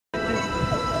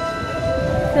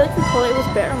feel like the quality was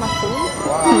better on my phone.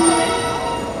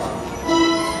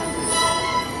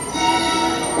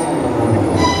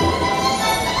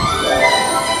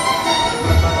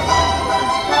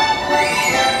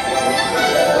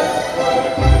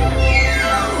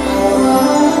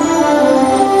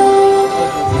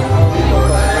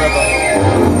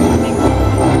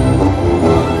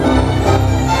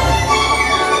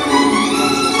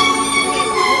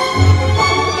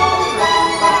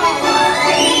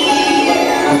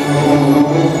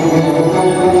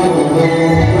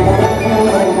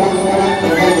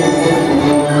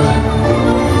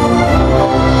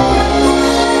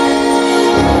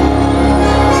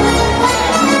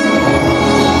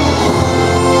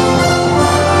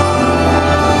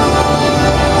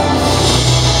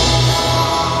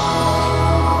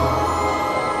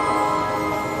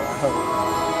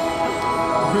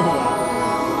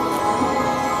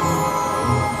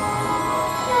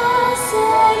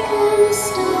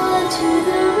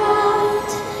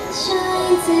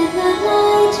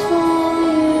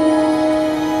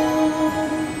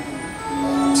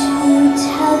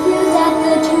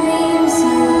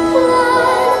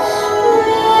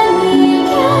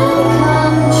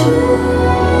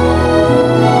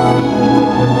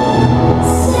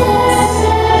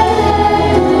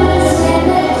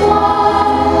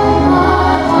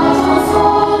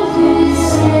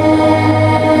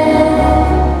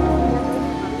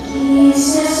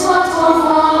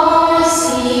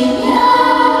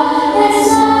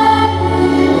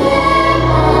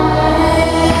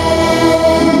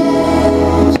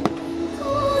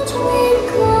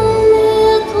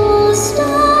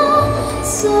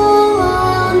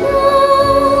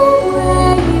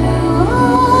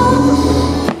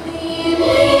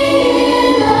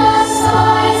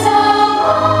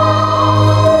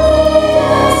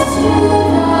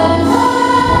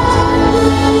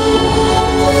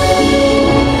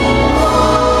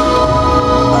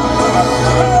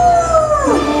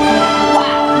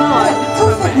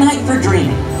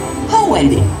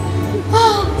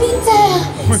 Oh, Peter,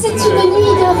 c'est une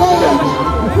nuit de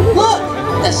rêve. Look,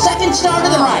 the second star to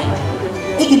the right.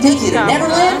 It can take you to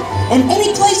Neverland and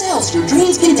any place else your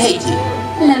dreams can take you.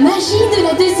 La magie de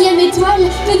la deuxième étoile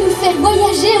peut nous faire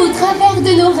voyager au travers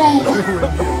de nos rêves.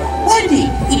 Wendy,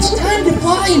 it's time to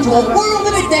fly into a world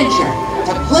of adventure,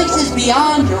 to places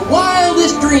beyond your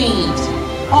wildest dreams.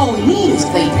 All we need is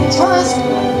faith and trust.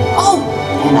 Oh,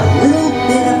 and a little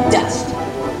bit of dust.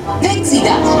 Pixie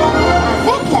dust.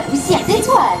 Avec la poussière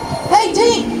d'étoiles. Hey,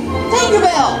 Tink!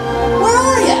 Tinkerbell! Where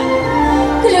are you?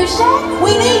 Clochette?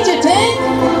 We need you, Tink!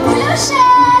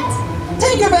 Clochette!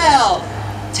 Tinkerbell!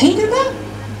 Tinkerbell?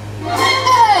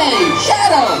 Hey,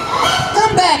 Shadow!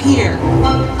 Come back here!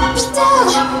 Peter!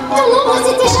 Ton ombre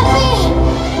s'est échappée!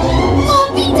 Oh,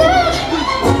 Peter!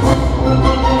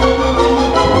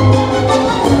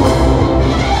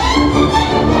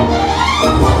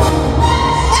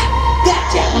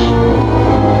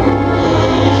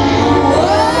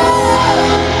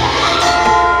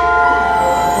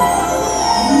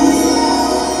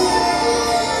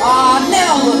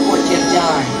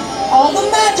 All the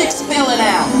magic's spilling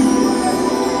out.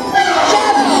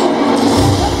 Shadow!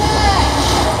 Come back!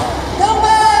 Come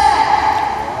back!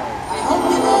 I hope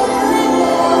you know you're in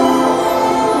there.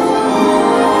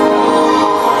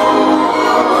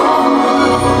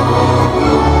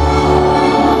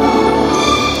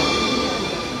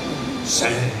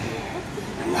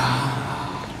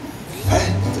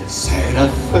 C'est la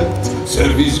fête,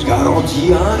 service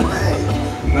garanti un rêve.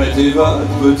 Mettez votre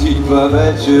petite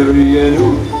bavette, chérie, et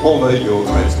nous, on veille au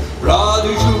reste. Plat du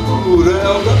jour,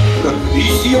 heure d'heure,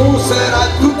 ici on sert à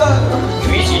toute heure.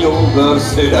 Cuisine au beurre,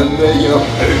 c'est la meilleure.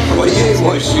 Et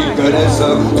croyez-moi, je suis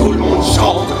connaisseur. Tout le monde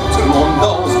chante, tout le monde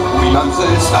danse. Oui,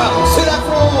 mademoiselle, ça, c'est la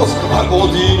France. Un bon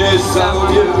dîner, ça vaut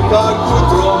mieux qu'un coup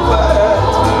de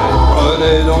trompette.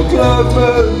 Prenez donc le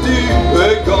menu,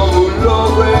 et quand vous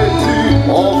l'aurez lu,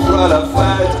 on fera la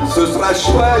fête, ce sera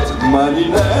chouette,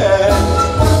 maninette.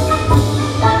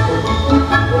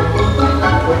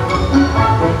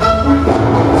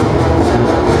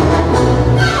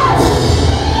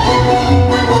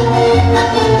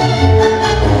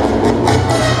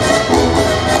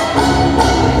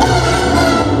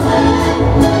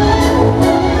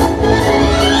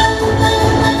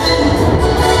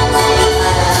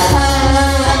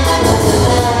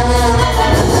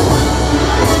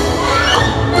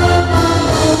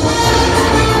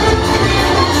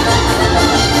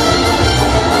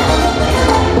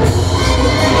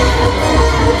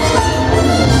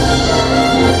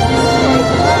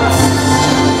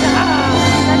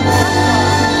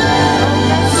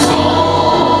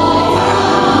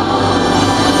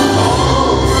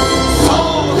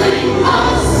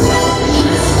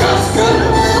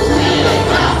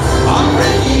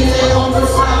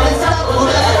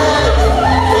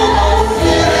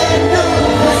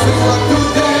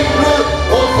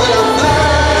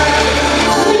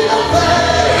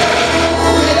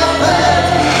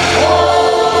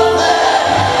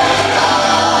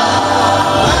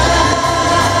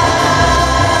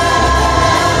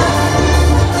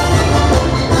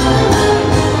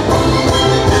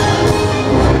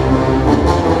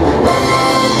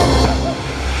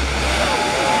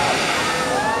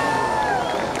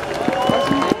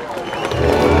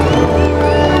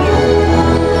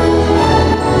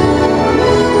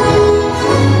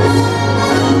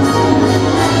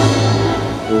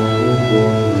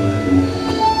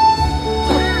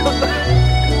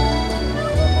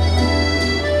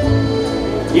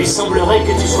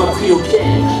 sois pris au piège.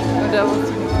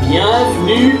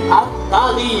 Bienvenue à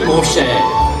Paris, mon cher.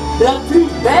 La plus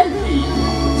belle ville.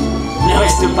 Ne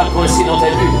reste pas coincé dans ta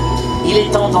bulle. Il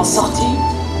est temps d'en sortir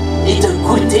et de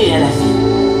goûter à la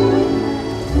vie.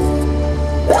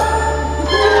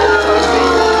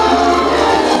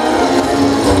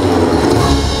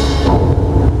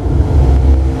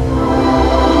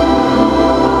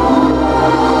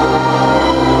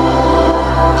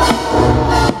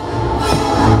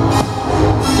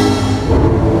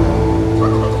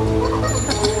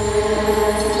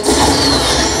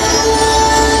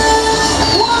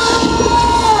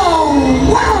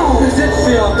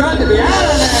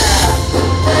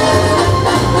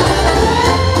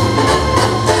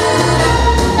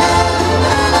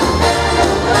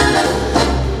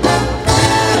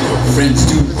 Friends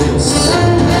do this.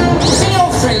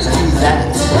 Your friends do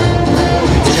that.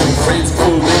 Your friends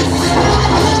pull this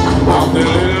on the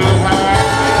little hand.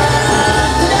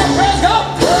 Your friends go.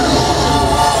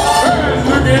 Friends,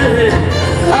 look at here.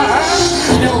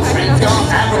 Your friends go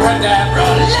abracadabra,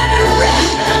 let it rip,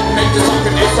 and make the song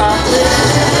this out.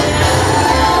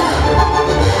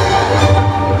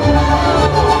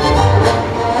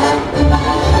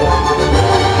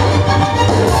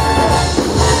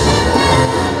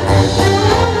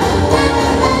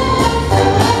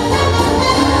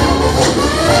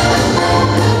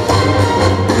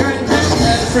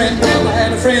 Never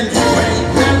had a friend this way.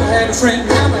 Never had a friend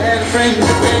this way. Never had a friend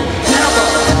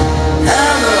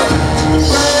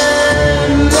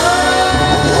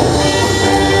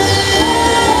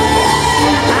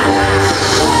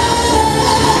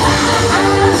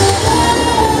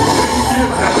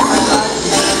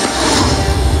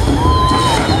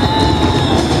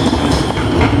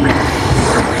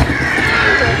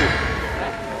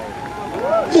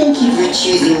Thank you for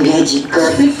choosing Magic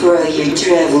Carpet for all your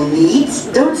travel needs.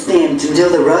 Don't stand until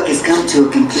the rug has come to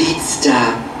a complete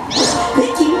stop.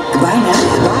 Thank you. Goodbye now.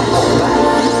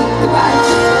 Goodbye.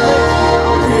 Goodbye.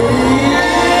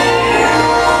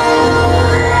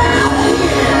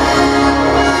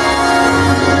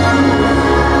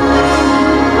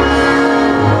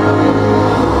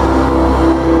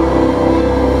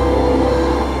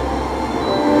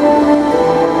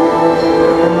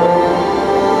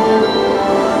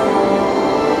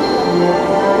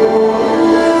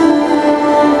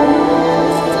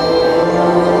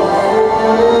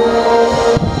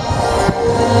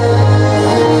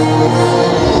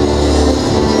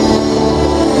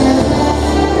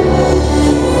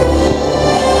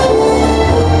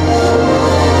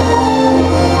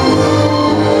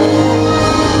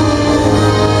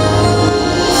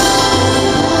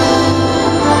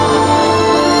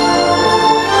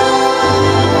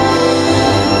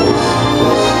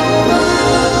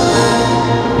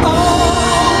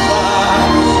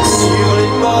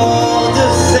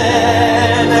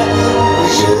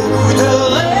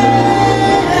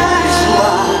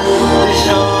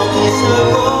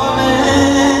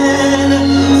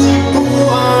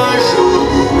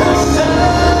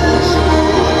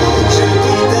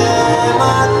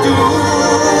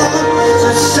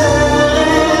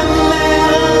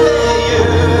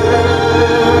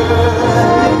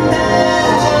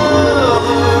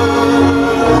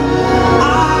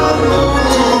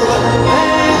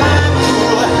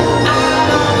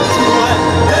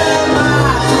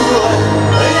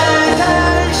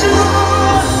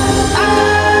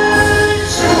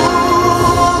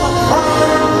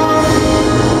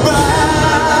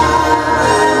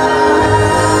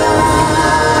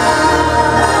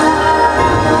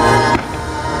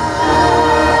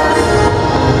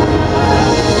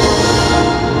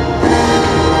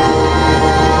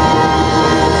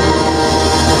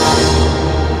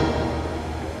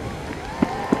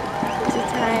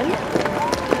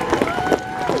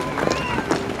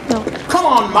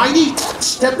 Mighty,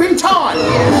 step in time.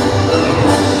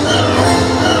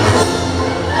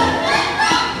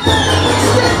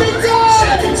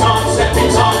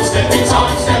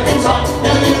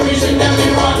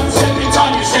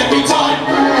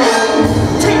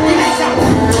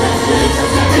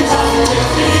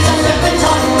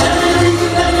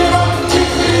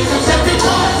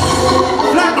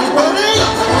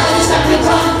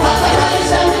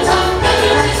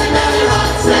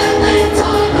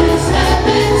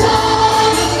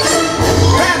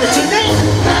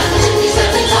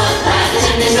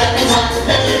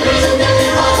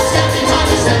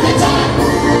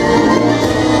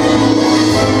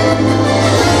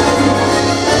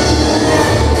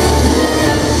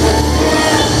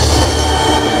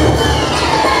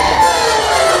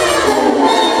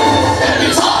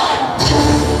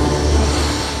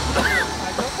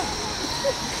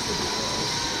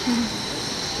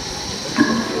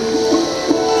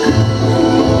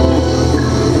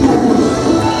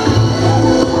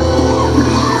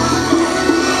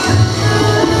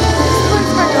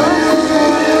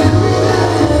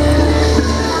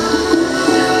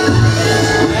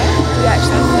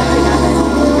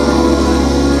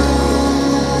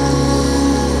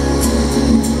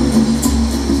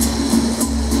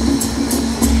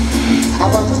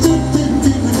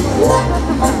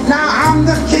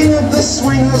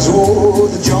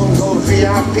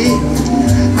 VIP.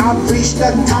 I've reached the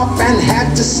top and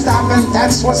had to stop, and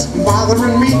that's what's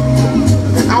bothering me.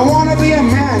 I wanna be a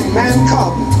man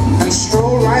cub, and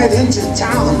stroll right into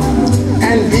town,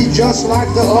 and be just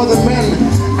like the other men.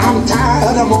 I'm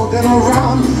tired of walking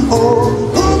around. Oh,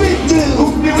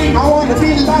 ooby-doo, I wanna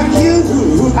be like you.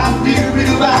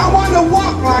 I wanna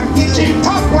walk like you,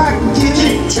 talk like you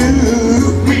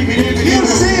too. You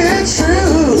see it's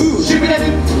true,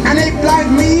 and ape like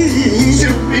me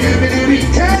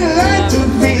can learn to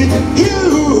be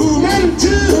human too.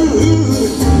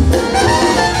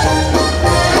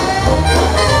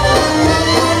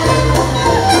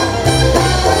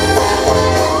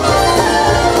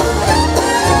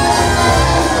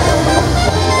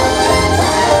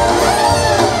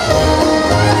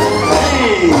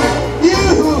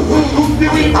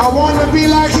 I wanna be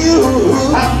like you.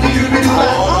 I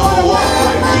wanna walk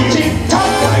like you,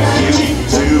 talk like you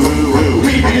too.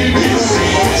 You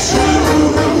see it's true.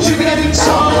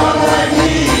 Someone like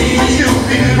me.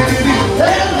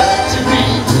 They'd like to be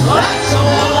like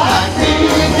someone like me.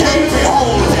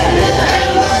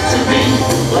 They'd like to be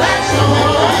like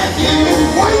someone like you.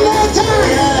 One more time.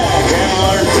 Yeah, can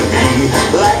learn to be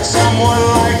like someone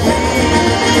like me.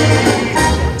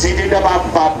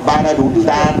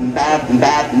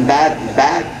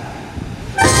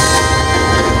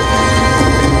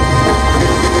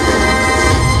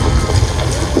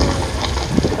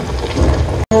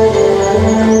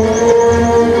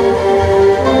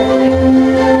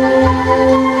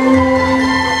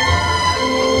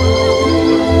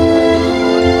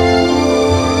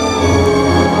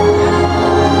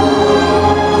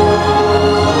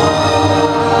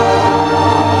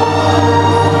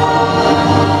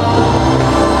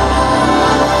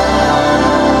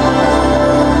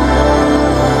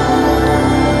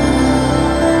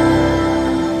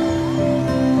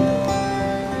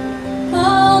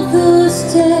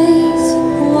 Days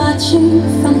watching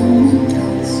from the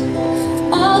windows,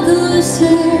 all those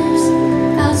years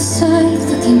outside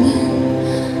looking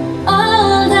in,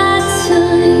 all that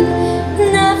time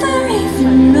never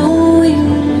even knowing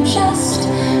just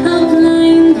how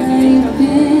blind I've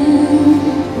been.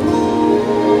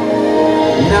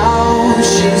 Now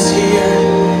she's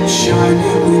here,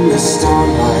 shining in the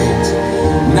starlight.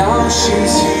 Now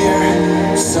she's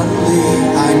here, suddenly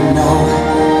I know.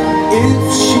 If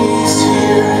she's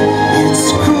here, it's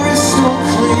crystal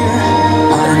clear.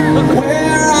 I'm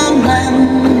where I'm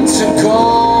meant to go.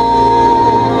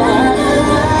 And at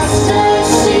last I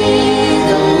see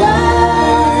the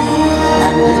light,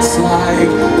 And it's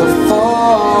like the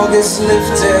fog is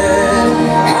lifted.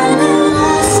 and at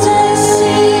last I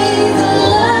see the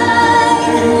light,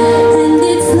 and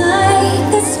it's like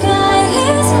the sky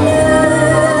is new,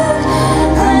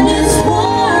 and it's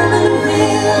warm and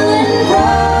real and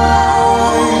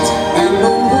bright. And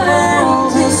the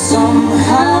world is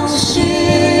Somehow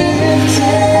shifted.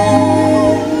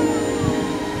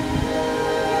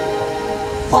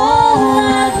 All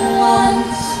at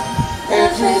once,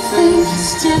 everything is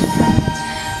different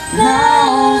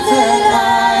now that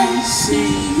I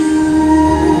see you.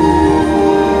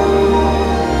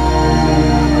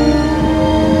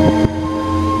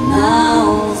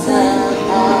 Now that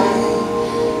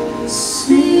I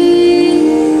see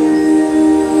you.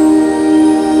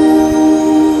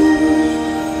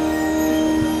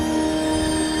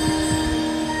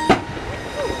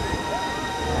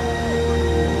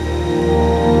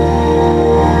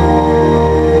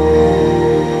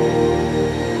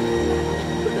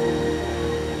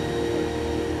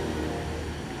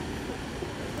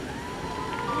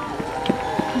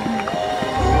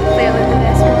 Clearly the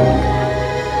best one.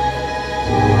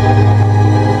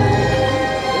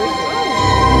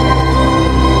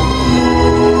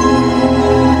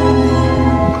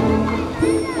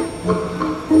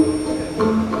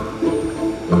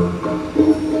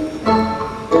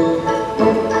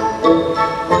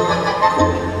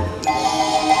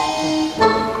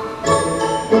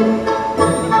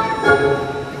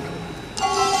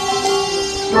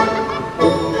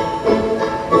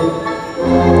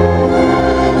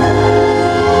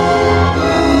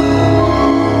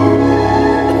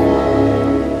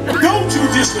 Don't you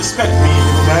disrespect me,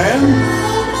 little man.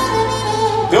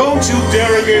 Don't you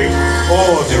derogate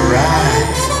or deride.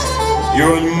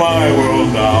 You're in my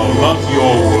world now, not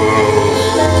your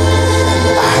world.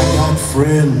 I got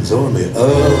friends on the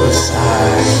other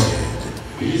side.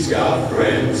 He's got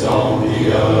friends on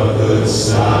the other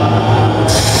side.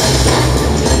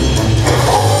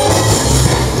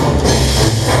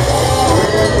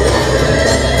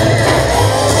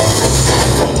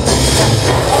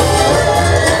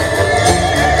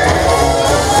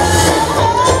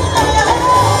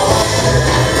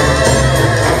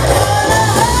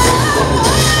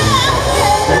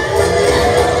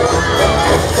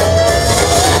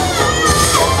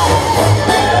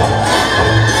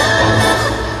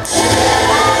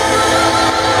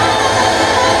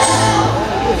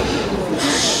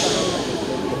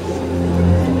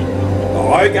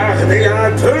 Regardez un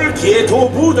peu qui est au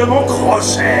bout de mon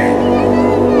crochet.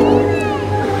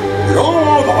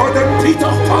 L'ombre de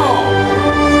Peter Pan.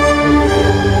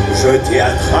 Je t'ai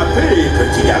attrapé,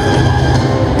 petit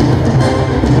garçon.